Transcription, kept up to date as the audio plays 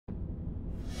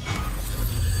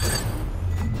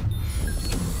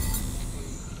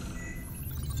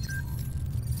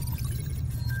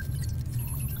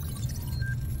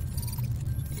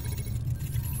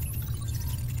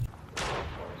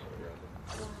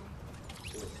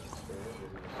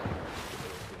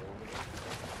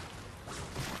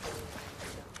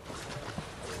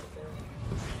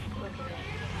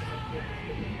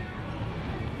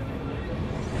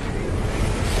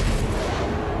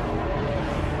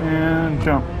And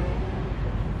jump.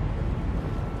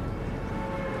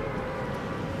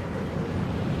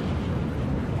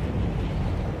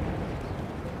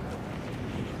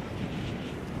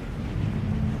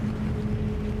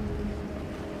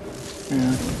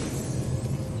 Yeah.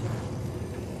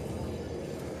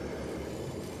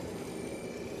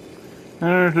 And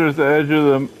there's just the edge of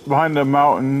the behind the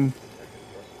mountain.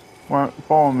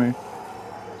 Follow me.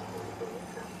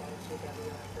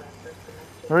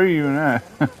 Where are you even at?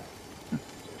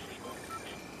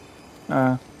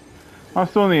 I'm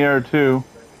still in the air too.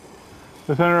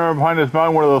 The center behind this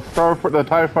mountain where the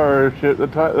TIE Fighter ship,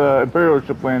 the Imperial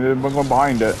ship landed. I'm going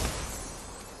behind it.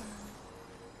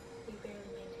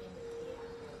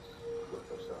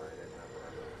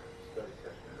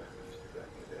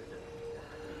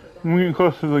 I'm getting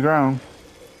close to the ground.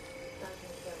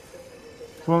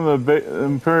 It's one of the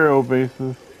Imperial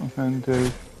bases. I'm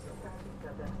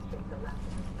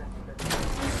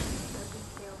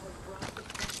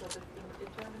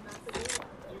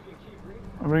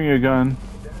bring you a gun.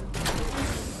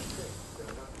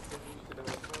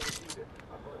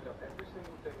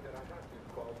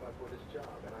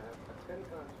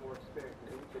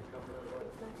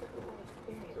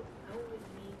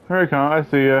 Here I come. I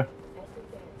see ya.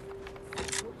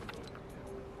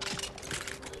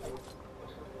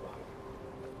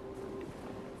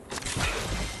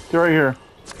 It's right here.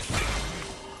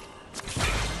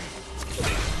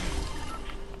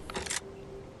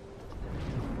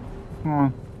 Come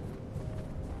on.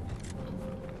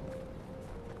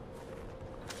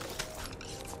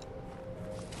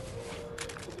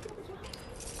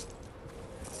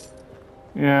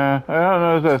 Yeah, I don't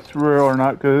know if that's real or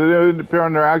not, because it would appear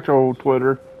on their actual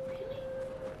Twitter.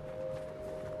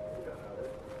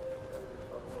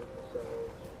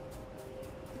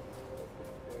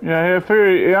 Yeah, I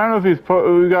figured, I don't know if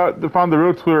he's found the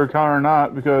real Twitter account or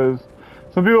not, because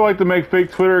some people like to make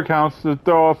fake Twitter accounts to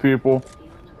throw off people.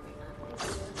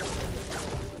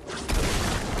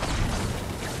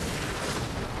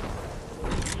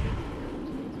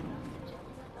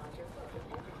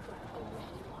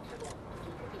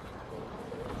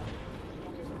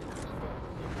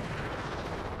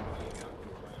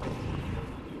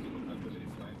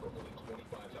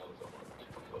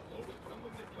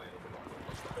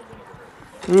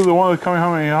 Ooh, the one with the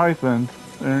Kamehameha things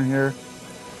in here.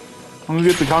 I'm gonna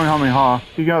get the Kamehameha.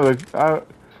 You got the,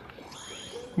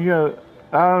 you got,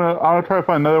 I don't know, I'll try to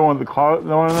find another one of the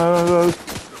one of those.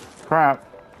 Crap.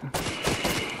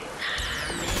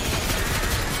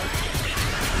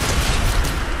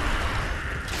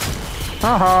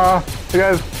 Haha, you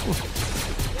guys,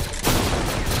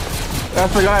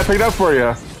 that's the guy I picked up for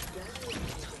you.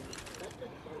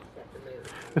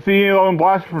 It's the Elon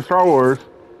Blaster from Star Wars.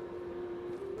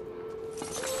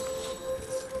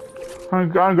 I'm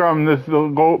grabbing this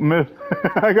gold myth.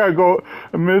 I got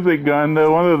a mythic gun,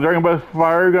 one of the Dragon Blast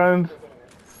fire guns.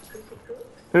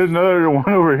 There's another one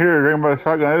over here, Dragon Blast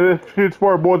shotgun. It shoots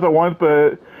 4 bullets at once, but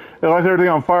it lights everything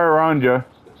on fire around you.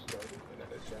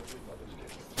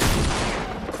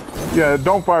 Yeah,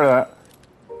 don't fire that.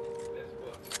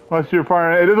 Unless you're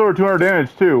firing, it is over 200 damage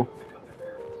too.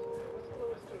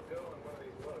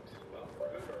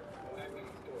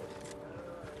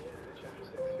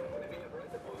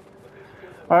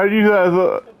 I use that as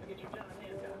a.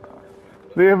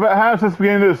 They have had since the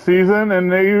beginning of the season,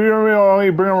 and they usually only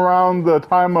bring them around the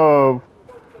time of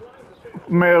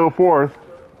May the 4th.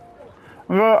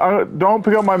 Don't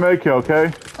pick up my medkit,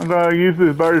 okay? I'm gonna use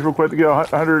these batteries real quick to get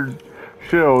 100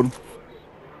 shield.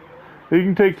 You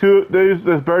can take this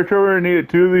battery charger and need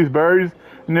 2 of these berries,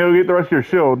 and they'll get the rest of your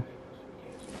shield.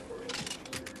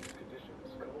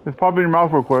 Just pop it in your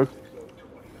mouth real quick.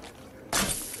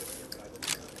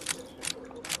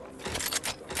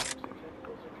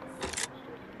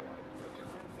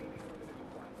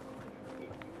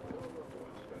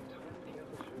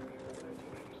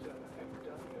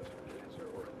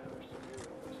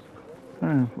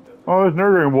 Oh, there's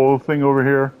another rainbow thing over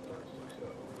here.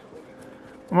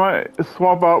 I might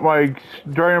swap out my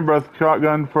Dragon Breath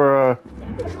shotgun for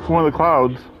one of the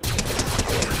clouds.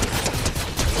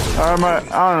 I don't know. I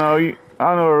don't know if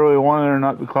I really want it or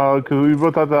not, the cloud, because we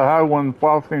both have to have one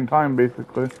fly at the same time,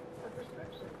 basically.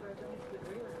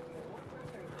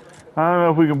 I don't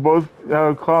know if we can both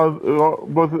have clouds,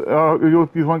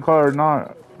 use one cloud or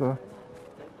not. So.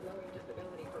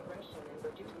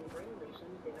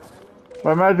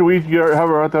 I imagine we each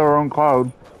have our own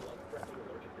cloud.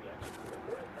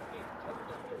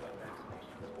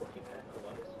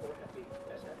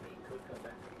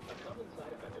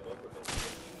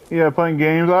 Yeah, playing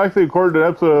games. I actually recorded an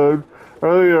episode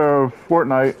earlier of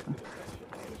Fortnite.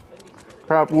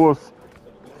 crap wolves.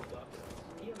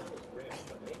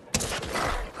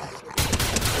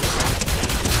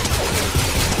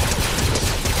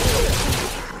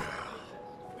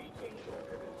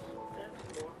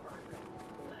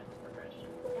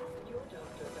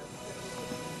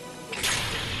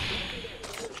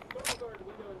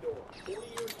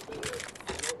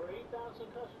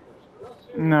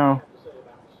 No.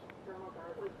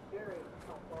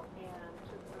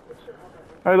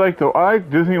 I like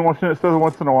Disney watching it stuff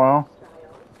once in a while.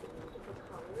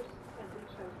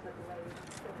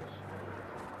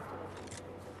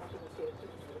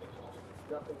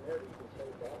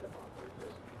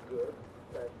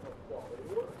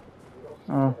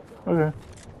 Oh, okay.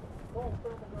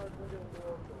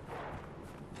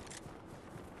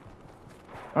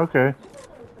 Okay.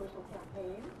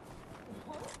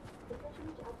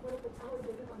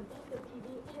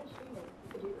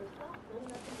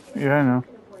 Yeah, I know.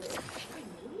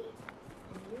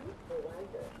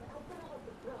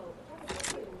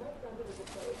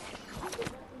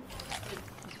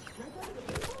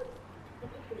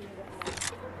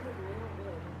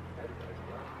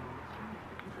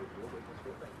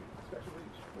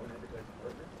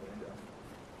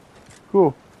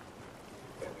 Cool.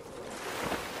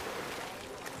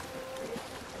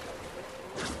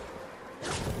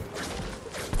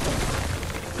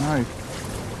 Nice.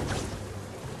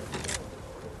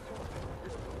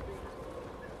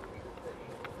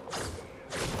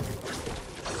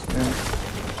 Yeah.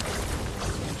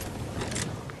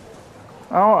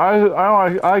 I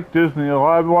like Disney a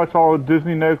lot. I've watched all of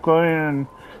Disney, Nickelodeon,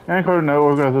 and Cartoon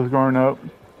Network as I was growing up.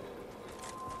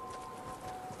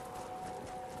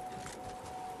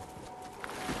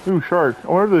 Ooh, shark. I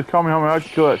wonder if they tell me how many I can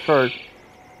kill that shark.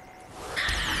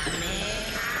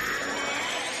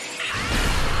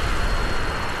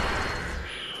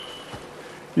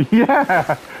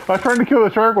 Yeah! I was trying to kill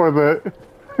the shark with it.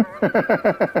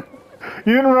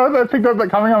 You didn't realize I picked up that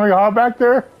Kamehameha back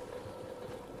there?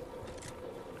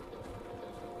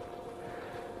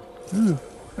 Ooh,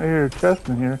 I hear a chest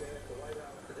in here.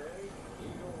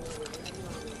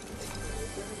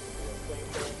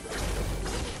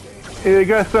 It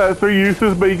got 3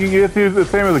 uses, but you can get it the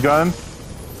same as a gun.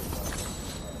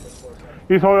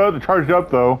 You just hold it up to charge it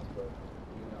up, though.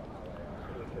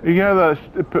 You can have that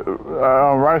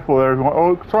rifle there.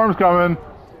 Oh, storm's coming.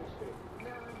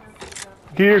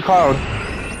 Get your cloud.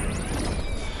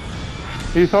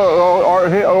 He's hold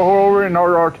over in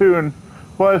R2 and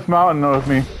fly this mountain with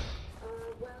me.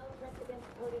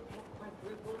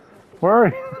 Where are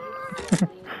you?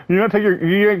 You don't take your.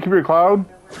 You didn't keep your cloud.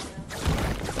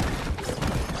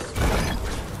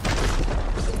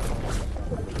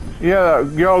 Yeah,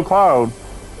 that yellow cloud.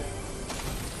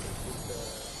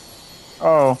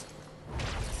 Oh.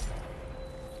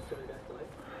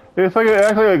 It's like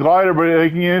actually a glider, but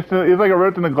it can it's like a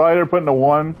rift in the glider put into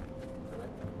one.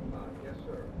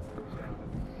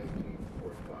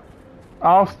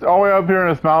 All the way up here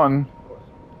in this mountain.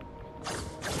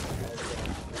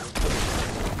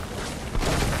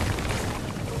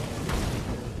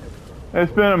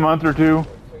 It's been a month or two.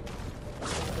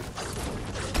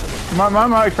 My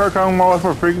mic started coming more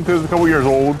for freaking because it's a couple years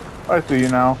old. I see you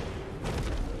now.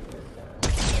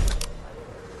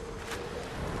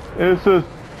 It's just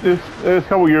it's a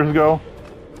couple years ago.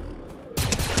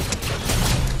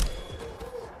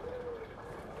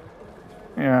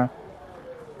 Yeah.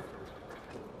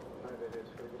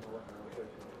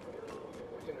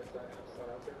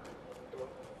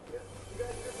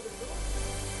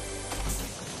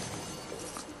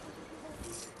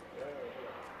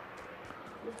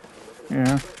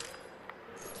 Yeah.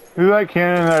 There's that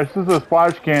cannon there. It's just a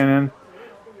splash cannon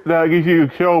that gives you a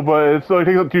kill, but it still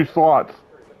takes up 2 slots.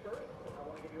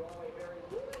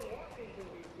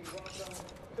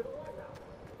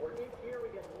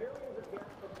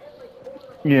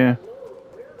 Yeah.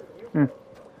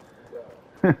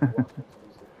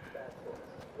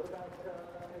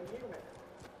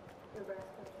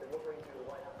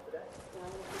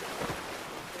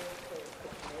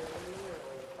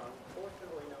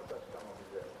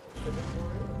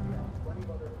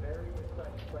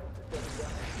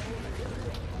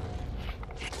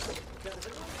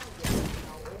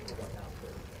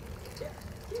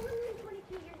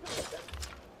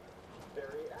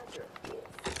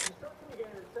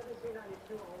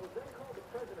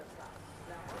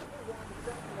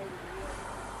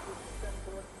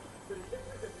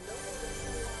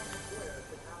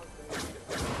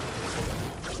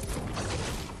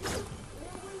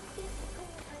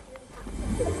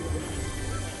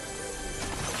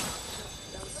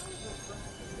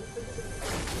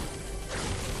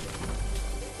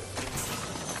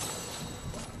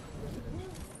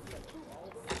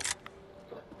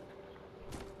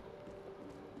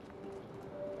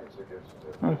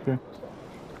 Okay.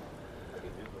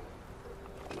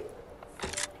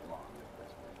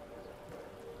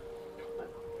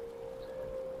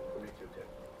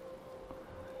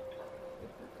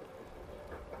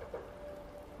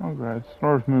 Oh god,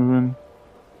 storm's moving.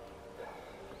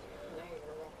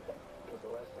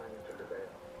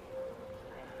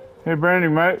 Hey Brandy,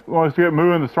 you might want us to get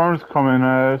moving, the storm's coming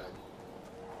at us.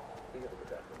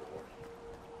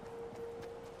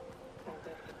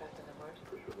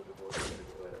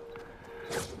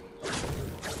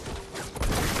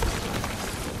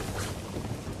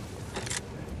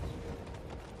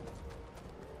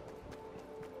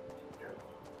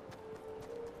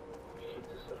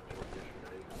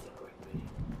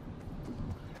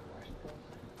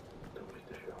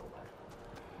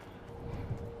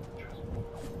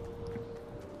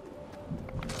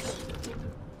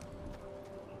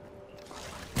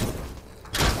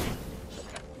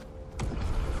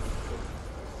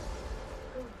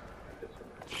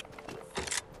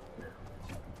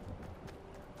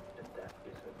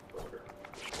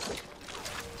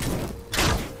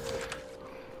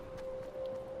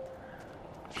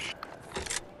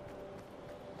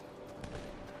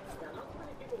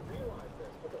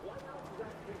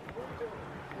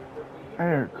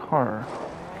 Hey, car.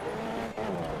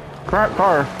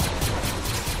 Car.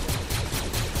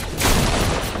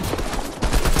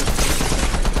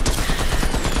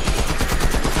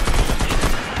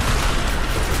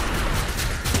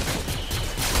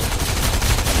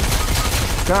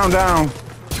 Down.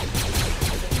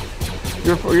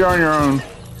 You're on your own.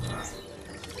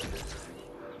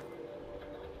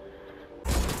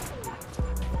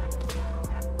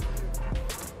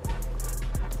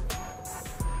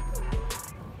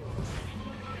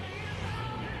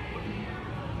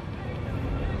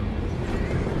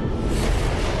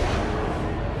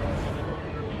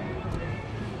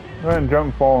 Go ahead and jump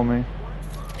and follow me.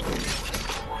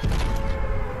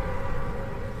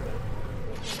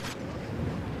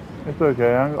 It's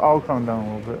okay, I'll come down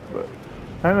a little bit, but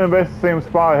I'm in the same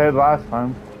spot I had last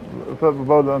time. It's up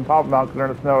above the top mountain,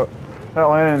 there's no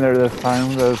landing there this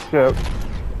time, the ship.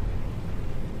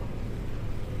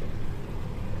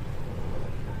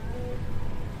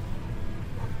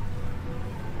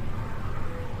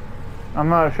 I'm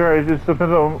not sure, it just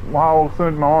depends on how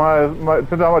soon my mom has,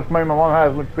 depends on how much money my mom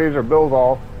has, which pays her bills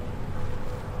off.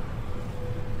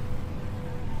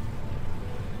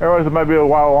 Otherwise it might be a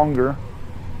while longer.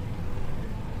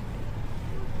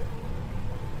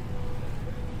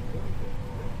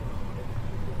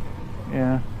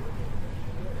 Yeah.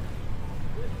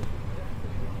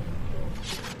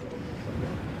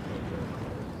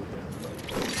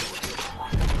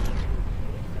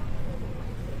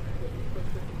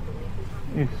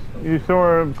 You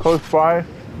somewhere close by?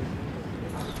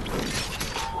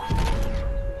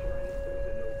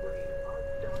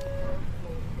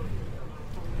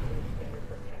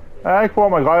 I pull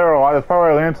my glider a lot, that's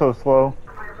probably why I land so slow.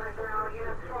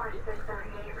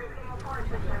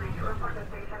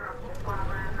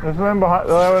 This one behind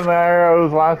the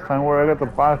arrows last time where I got the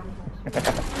blast.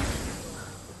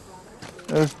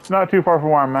 It's not too far from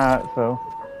where I'm at, so.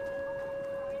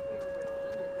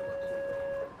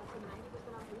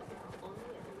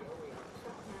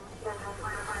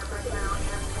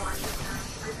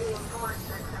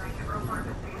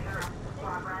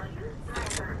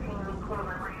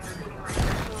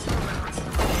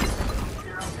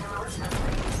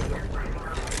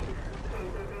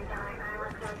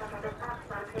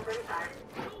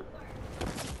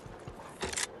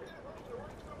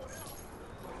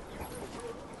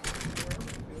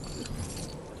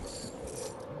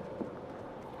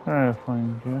 Trying to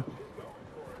find you.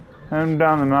 I'm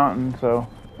down the mountain, so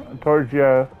towards you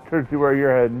where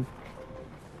you're heading.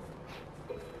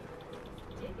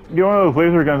 Get one of those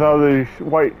laser guns out of these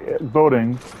white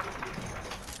buildings.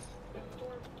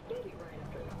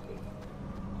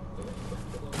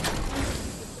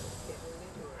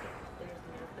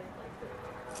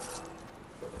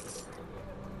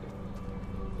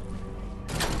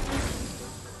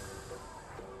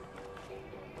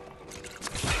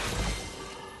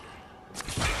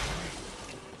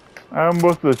 I'm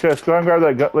close to the chest. Go and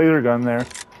grab that laser gun there.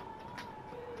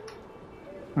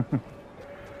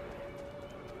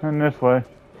 And this way.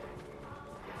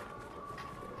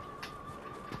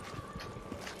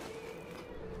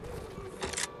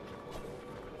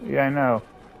 Yeah, I know.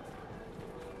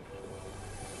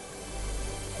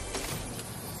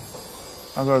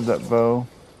 I'll grab that bow.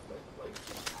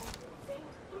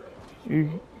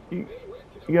 You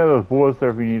got those bullets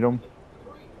there if you need them.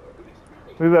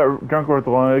 Leave that junk worth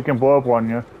alone, it can blow up on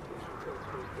you.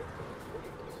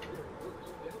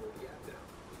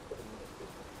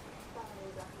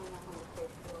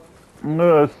 I'm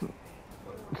gonna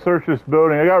search this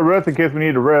building. I got rest in case we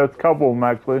need to rest. Couple of them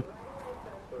actually.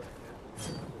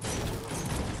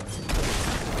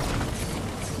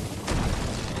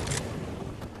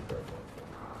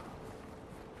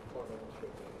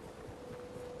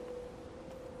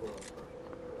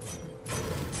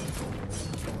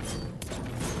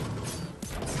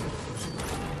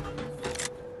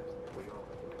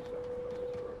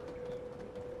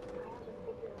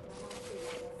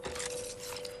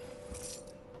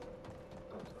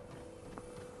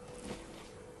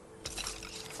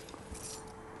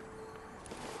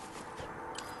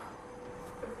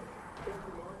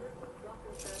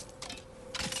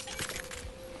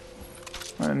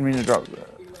 I didn't mean to drop that.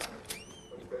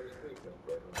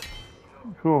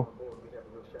 Cool.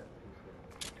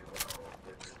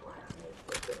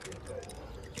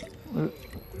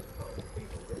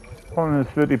 On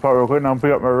this 50 part real quick, and I'll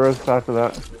pick up my wrist after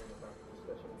that.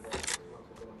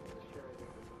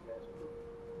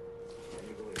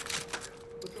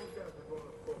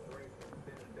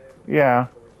 Yeah.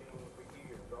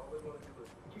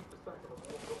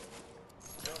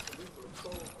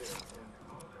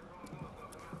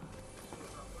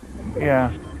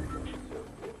 Yeah.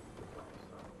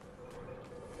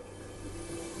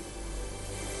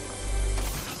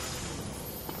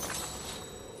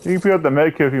 You can pick up the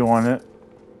med kit if you want it.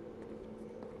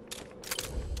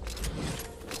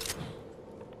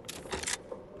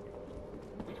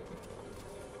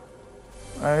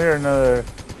 I hear another.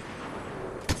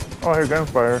 Oh, I hear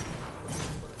gunfire.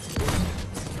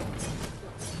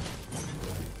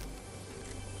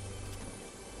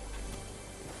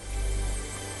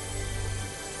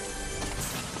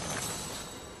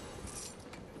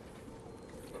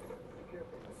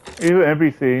 He's an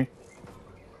NPC.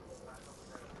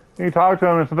 You can talk to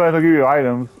him and sometimes he'll give you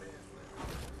items.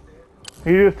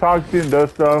 He just talks to you and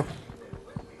does stuff.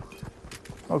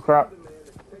 Oh crap.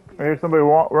 I hear somebody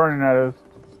running at us.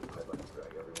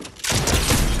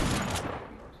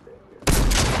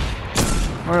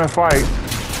 We're gonna fight.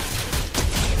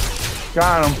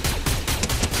 Got him.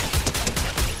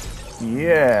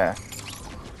 Yeah.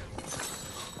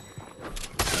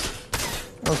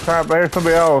 Oh crap, I hear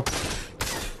somebody else.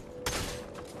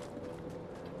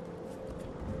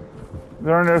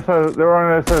 They're on their side,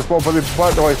 well, but they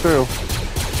fought their way through.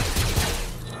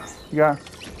 Yeah.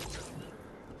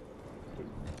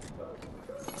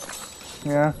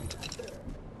 Yeah.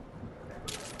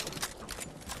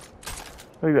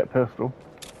 Look at that pistol.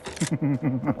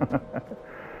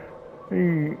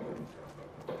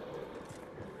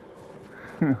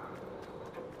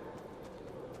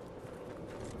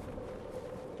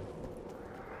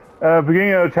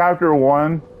 Beginning of chapter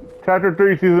 1. Chapter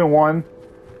 3, season 1.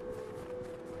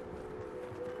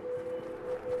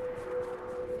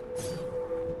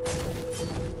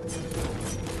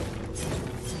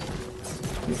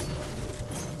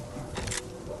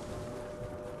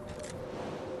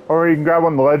 Or you can grab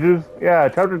one of the ledges. Yeah,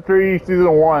 chapter 3, season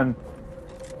 1.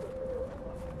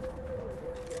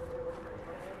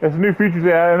 It's new features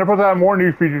they add, and they're supposed to have more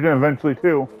new features in eventually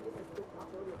too.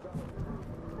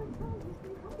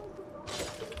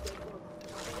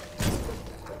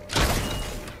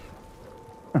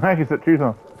 I can set trees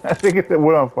on. I think it's set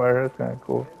wood on fire. That's kind of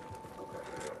cool.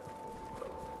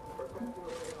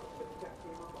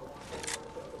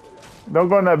 Don't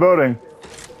go in that building.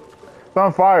 It's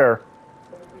on fire.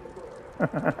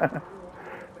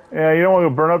 Yeah, you don't want to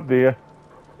burn up, do you?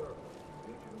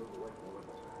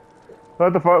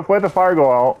 Let the fire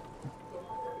go out.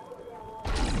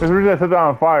 There's a reason I set that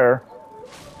on fire.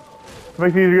 It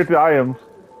makes it easier to get to the items.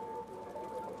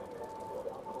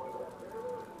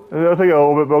 It'll take a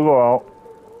little bit, but it'll go out.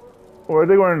 Or I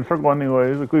think we're in a circle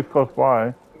anyways, at least close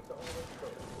by.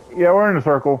 Yeah, we're in a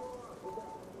circle.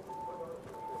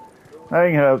 I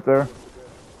can head up there.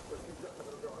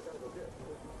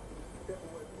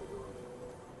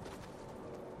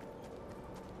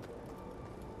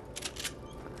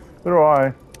 So do I.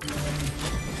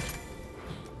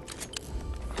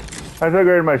 I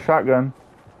upgraded my shotgun.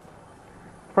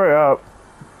 Hurry up.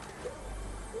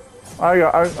 I'm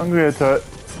gonna get to it.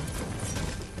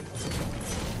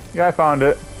 Yeah, I found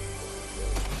it.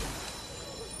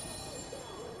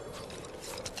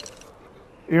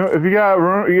 You know, if you got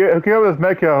room, you can have this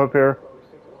med kit up here.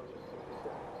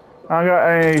 I don't got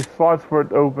any slots for it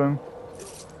to open.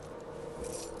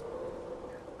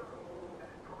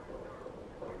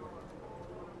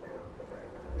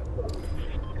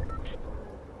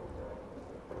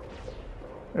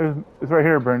 It's right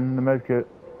here, Brendan, the med kit.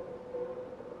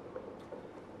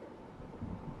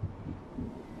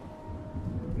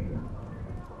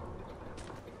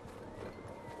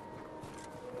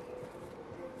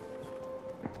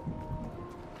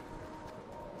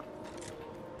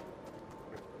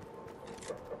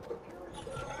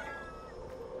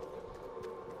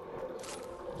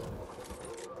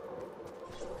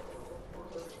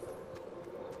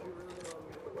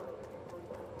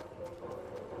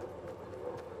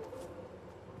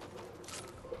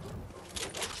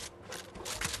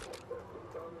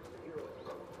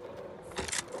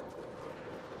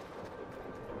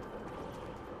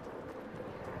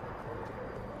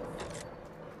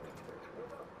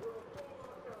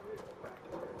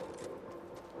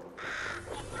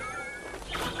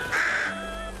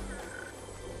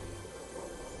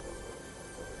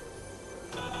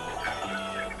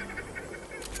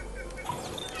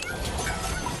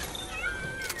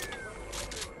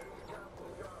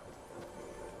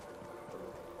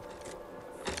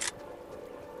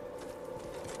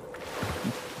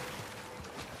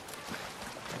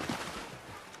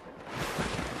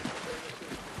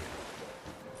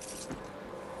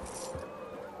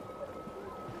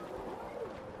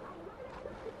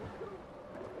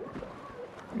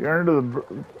 You're under the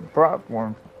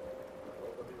platform.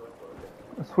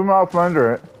 Swim out from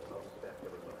under it.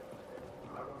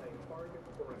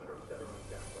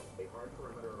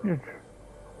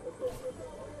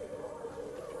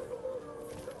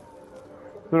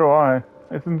 So do I.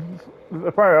 It's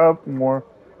probably up more.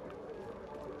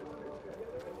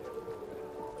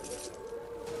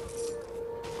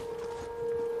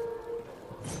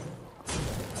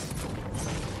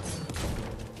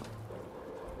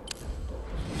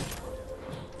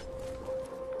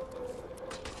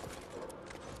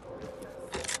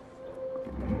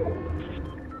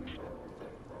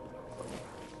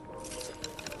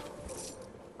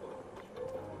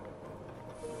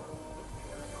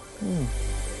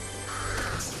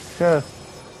 Yes,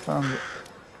 found it.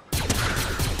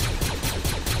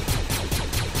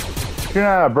 You're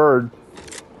not a bird.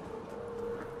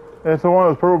 It's one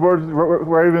of those purple birds,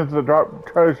 ravens that drop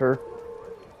treasure.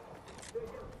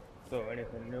 So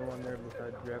anything new on there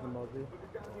besides Dragon Ball Z?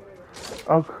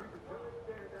 Oh,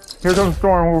 here comes the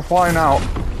storm. We're flying out.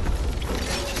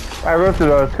 I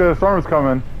arrested us because the storm is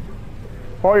coming.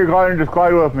 Follow your glider and just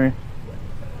glide with me.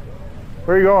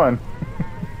 Where are you going?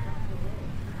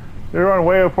 You're running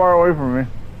way far away from me.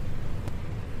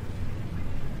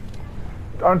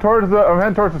 I'm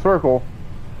heading towards the circle.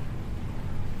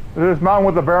 There's this mountain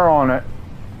with a barrel on it.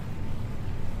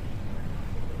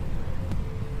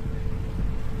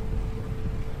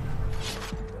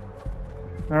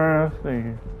 Alright, let's see.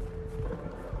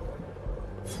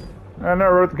 I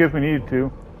never wrote the case we needed to.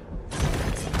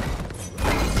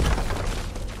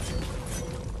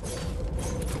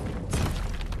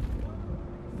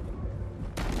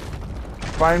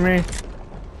 Find me?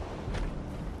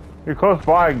 You're close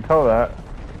by, I can tell that.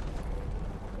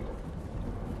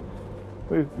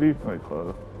 Please decently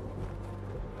close.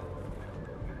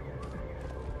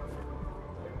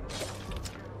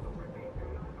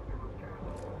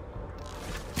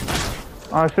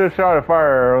 I should have shot a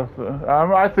fire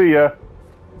arrow. I see ya.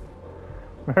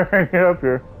 Get up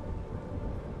here.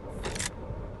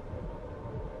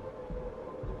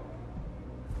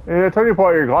 Yeah, I told you to pull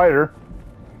out your glider.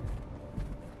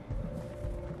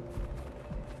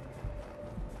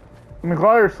 And the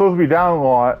glider slows me down a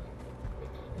lot.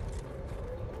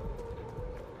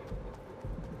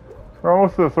 We're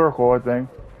almost to the circle, I think.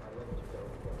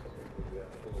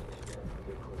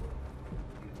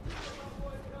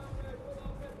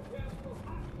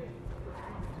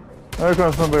 There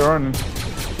comes somebody running.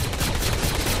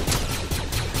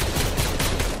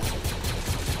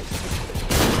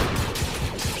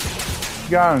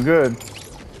 Got him, good.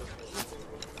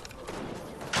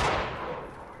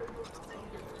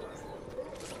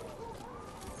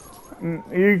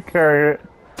 You carry it.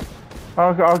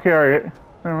 I'll carry it.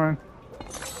 Never mind.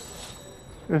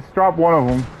 Just drop one of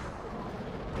them.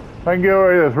 If I can get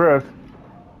away this risk.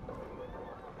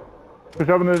 Push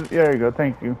up in the. There you go.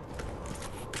 Thank you.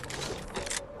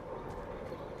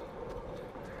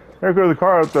 There goes the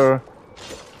car up the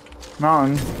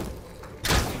mountain.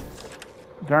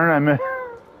 Darn, I missed.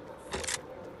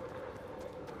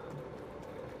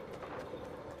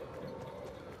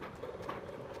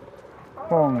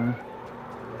 Hold on.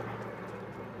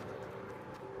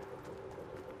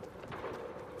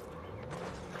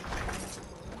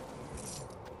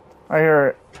 I hear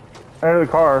it. I hear the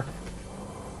car.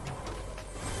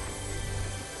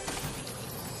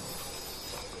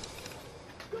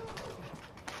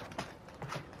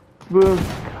 Good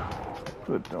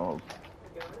dog.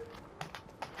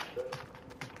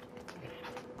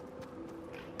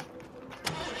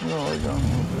 Oh, I got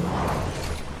him.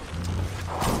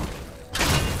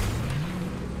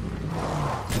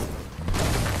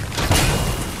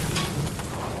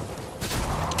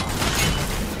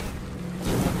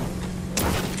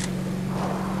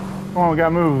 Come on, we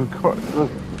gotta move. Part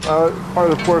of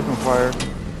the forest on fire.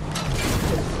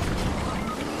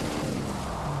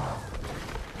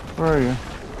 Where are you?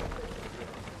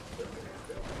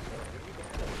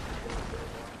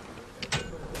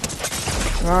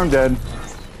 I'm dead.